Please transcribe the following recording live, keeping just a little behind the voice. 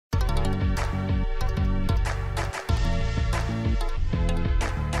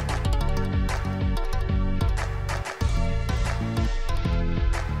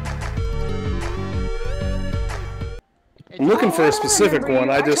looking for a specific one.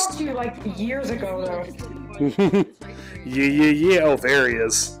 I just talked to you like years ago though. yeah. Oh, there he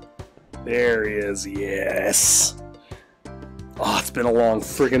is. There he is. Yes. Oh, it's been a long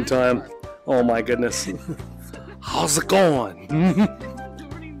freaking time. Oh my goodness. How's it going?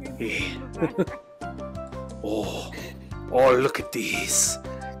 Yeah. Oh, look at these.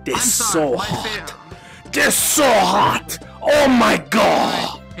 They're so hot. They're so hot. Oh my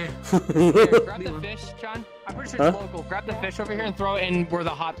god. Here, grab the fish, Chun. I'm pretty sure it's local. Grab the fish over here and throw it in where the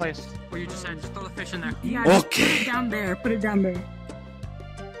hot place. Where you just said, just throw the fish in there. Yeah, okay. Put it down there. Put it down there.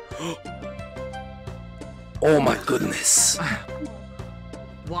 Oh my goodness.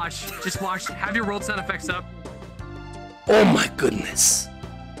 Watch. Just watch. Have your world sound effects up. Oh my goodness.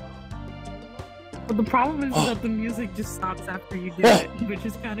 But the problem is that the music just stops after you do it, which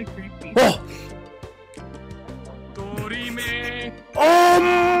is kind of creepy. Dorime. Oh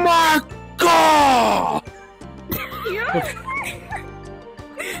my god!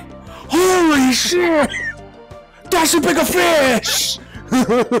 Holy shit! That's a bigger fish!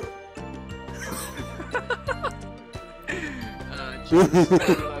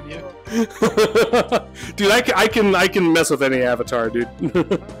 Dude, I can mess with any avatar, dude.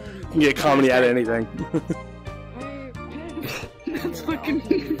 Can get comedy out of anything. That's fucking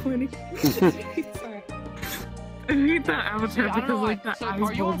funny. I hate that avatar because like the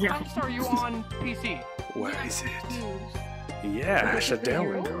eyes bulge out. Are you on PC? Where is it? Yeah, shut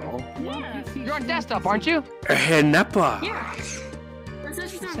down, girl. Yeah. You're on desktop, aren't you? Hey, Nappa. Yeah.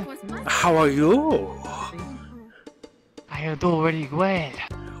 How are you? I do very well.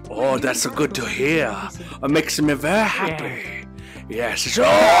 Oh, that's good to hear. It makes me very happy. Yes.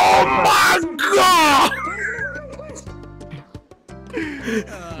 Oh my god!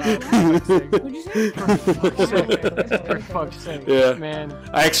 For fuck's sake, yeah, man.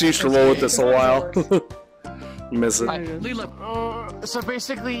 I actually used to roll with this a while. Miss it. Lila, so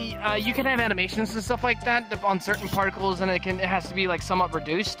basically, you can have animations and stuff like that on certain particles, and it has to be like somewhat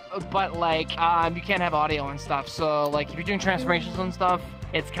reduced. But like, you can't have audio and stuff. So like, if you're doing transformations and stuff,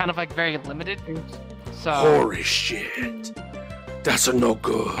 it's kind of like very limited. So. Holy shit! That's a no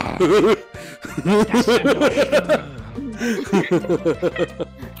good. That's a no good.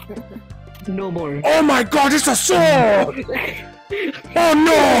 No more. Oh my god, it's a sword! Oh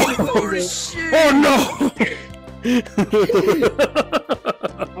no! Oh no!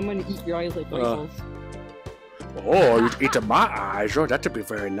 I'm gonna eat your eyes like balls. Oh, you'd eat my eyes? Oh, that'd be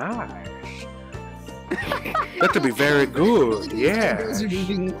very nice. That'd be very good, yeah.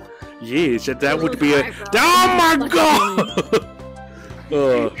 Yes, that would be a... Oh my god!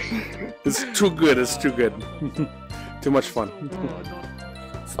 It's too good, it's too good. Too much fun.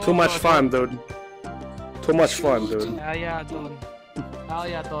 It's too much fun, dude. Too much fun, dude. Yeah, dude. Oh,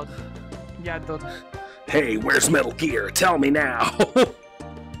 yeah, dude. Yeah, dude. Hey, where's Metal Gear? Tell me now.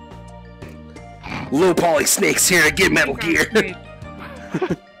 Low Poly Snake's here to get Metal Gear.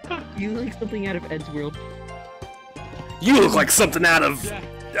 You look like something out of Edgeworld. You look like something out of,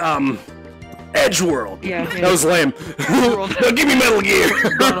 Edgeworld. Yeah. That was lame. Now give me Metal Gear.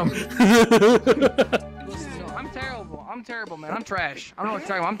 I'm terrible, man. I'm trash. I don't know what you're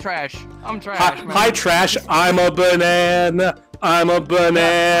talking about. I'm trash. I'm trash, man. Hi, trash. I'm a banana. I'm a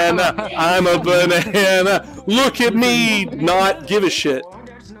banana. I'm a banana. Look at me. Not give a shit.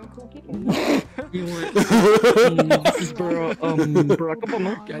 This is for Barack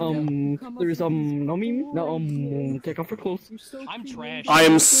Obama. There's no meme. No take off your clothes. I'm trash. I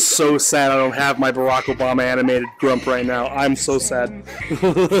am so sad I don't have my Barack Obama animated grump right now. I'm so sad.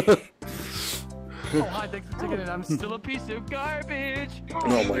 Oh, hi, thanks for taking it. I'm still a piece of garbage.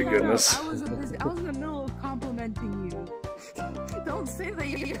 Oh my goodness. I was in the middle of complimenting you. Don't say that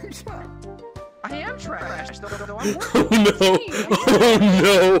you're trash. I am trash. Oh no! Oh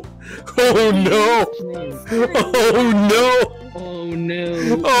no! Oh no! Oh no! Oh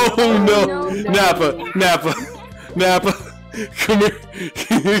no! Oh no! Nappa! Come here!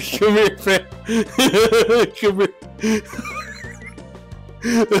 Come here, fam! Come here!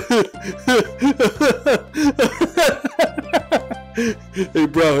 Hey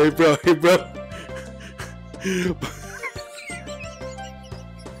bro!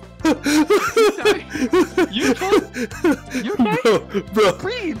 You okay? You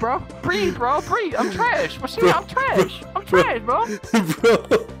okay? Bro. Breathe, bro. I'm trash. I'm trash, bro. Bro.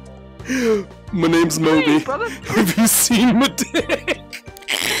 My name's Moby. Brother. Have you seen my dick?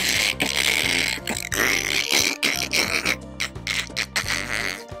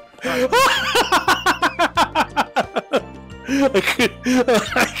 I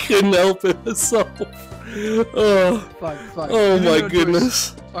couldn't help it myself. Oh, Fuck. oh You my no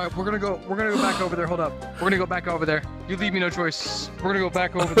goodness. Alright, we're gonna go back over there. Hold up. We're gonna go back over there. You leave me no choice. We're gonna go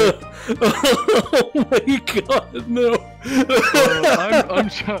back over there. Oh my god, no.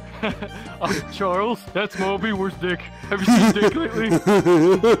 I'm Charles. That's Moby. Where's Dick? Have you seen Dick lately?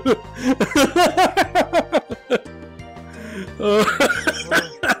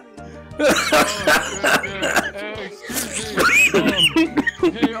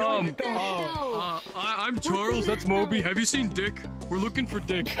 I'm Charles. That's Moby. Have you seen Dick? We're looking for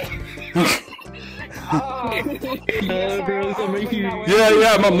Dick.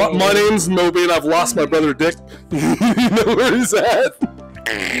 Yeah, my name's Moby and I've lost my brother Dick. You know where he's at?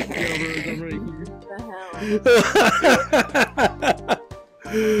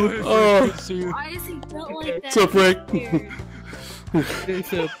 Oh, Why is he built like that? what's up, Frank? I'm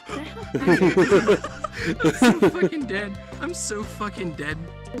so fucking dead. I'm so fucking dead.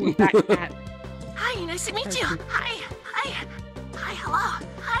 Hi, nice to meet you. Hi, hello.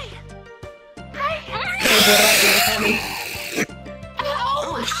 Hi.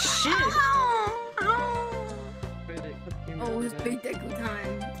 Oh, shit. Oh, it's big deku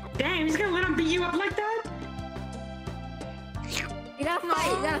time. Damn, he's gonna let him beat you up like that? You gotta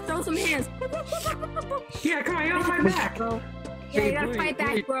fight. You gotta throw some hands. Yeah, come on, you're on my back. Bro. Yeah, you gotta fight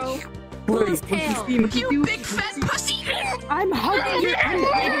back, bro. Boy, Pull his tail. You big fat pussy. I'm hugging you. I'm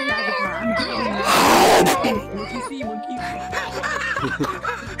hugging that.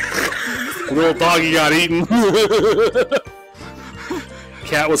 Little doggy got eaten.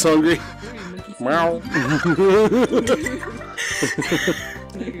 Cat was hungry. Meow.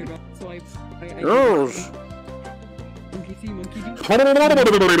 Yes.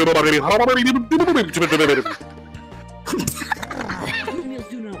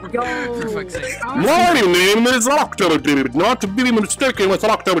 For fuck's sake. My name is October Dude, not to be mistaken with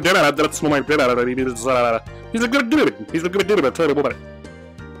October Dude. That's my dude. He's a good dude. He's a good dude. I'll tell you about it.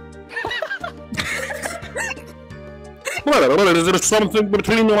 Is there something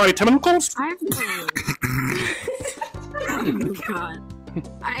between my tentacles? Oh God.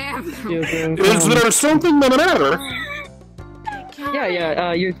 I am. Is there something the matter?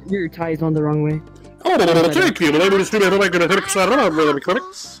 Yeah, your tie's on the wrong way. Oh, thank you. Let me just do that. I'm going to take a really quick.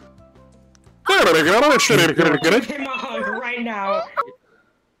 Him a hug right now.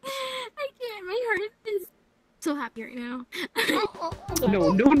 I can't. My heart is so happy right now.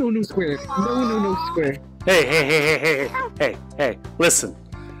 No square. No square. Hey, listen.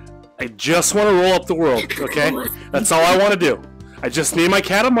 I just want to roll up the world, okay? That's all I want to do. I just need my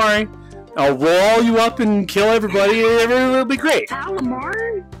Katamari. I'll roll you up and kill everybody, and everything will be great.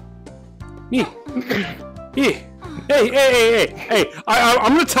 Calamari? Yeah. Hey,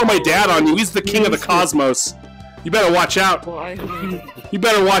 I'm gonna tell my dad on you. He's the king of the cosmos. You better watch out. You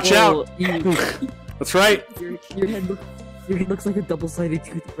better watch out. That's right. Your head looks like a double-sided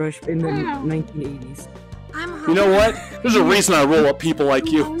toothbrush in the 1980s. You know what? There's a reason I roll up people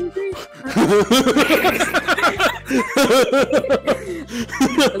like you.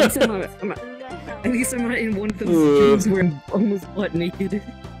 At least I'm not in one of those games where I'm almost butt naked.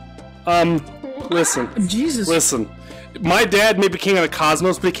 Listen. Jesus. Listen. My dad may be king of the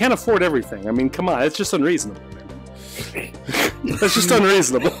cosmos, but he can't afford everything. I mean, come on, it's just unreasonable. That's just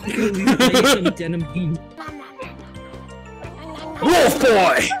unreasonable. Wolf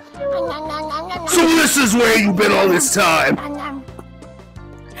boy! So this is where you've been all this time!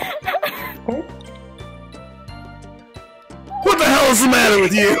 What the hell is the matter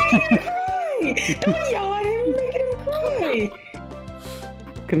with you? Don't yell at him, make him cry.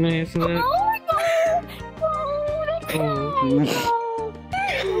 Can I answer that?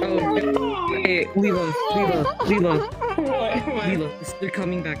 Hey, Leela. They're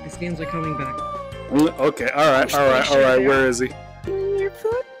coming back. The stands are coming back. Okay, alright, where is he?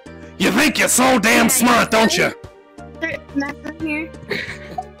 You think you're so damn smart, don't you? Not from here.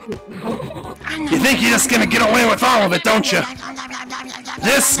 You think you're just gonna get away with all of it, don't you?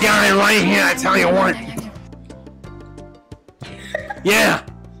 This guy right here, I tell you what. Yeah,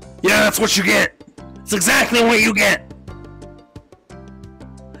 that's what you get. It's exactly what you get.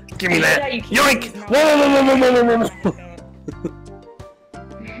 Give me that. Yoink! Whoa!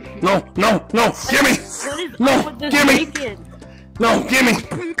 No! Gimme! No! Gimme! No! Gimme!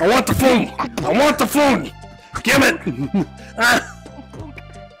 I want the food! Give it!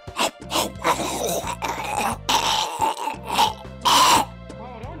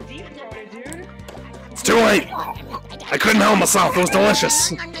 It's too late! I couldn't help myself, it was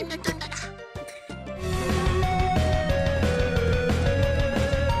delicious!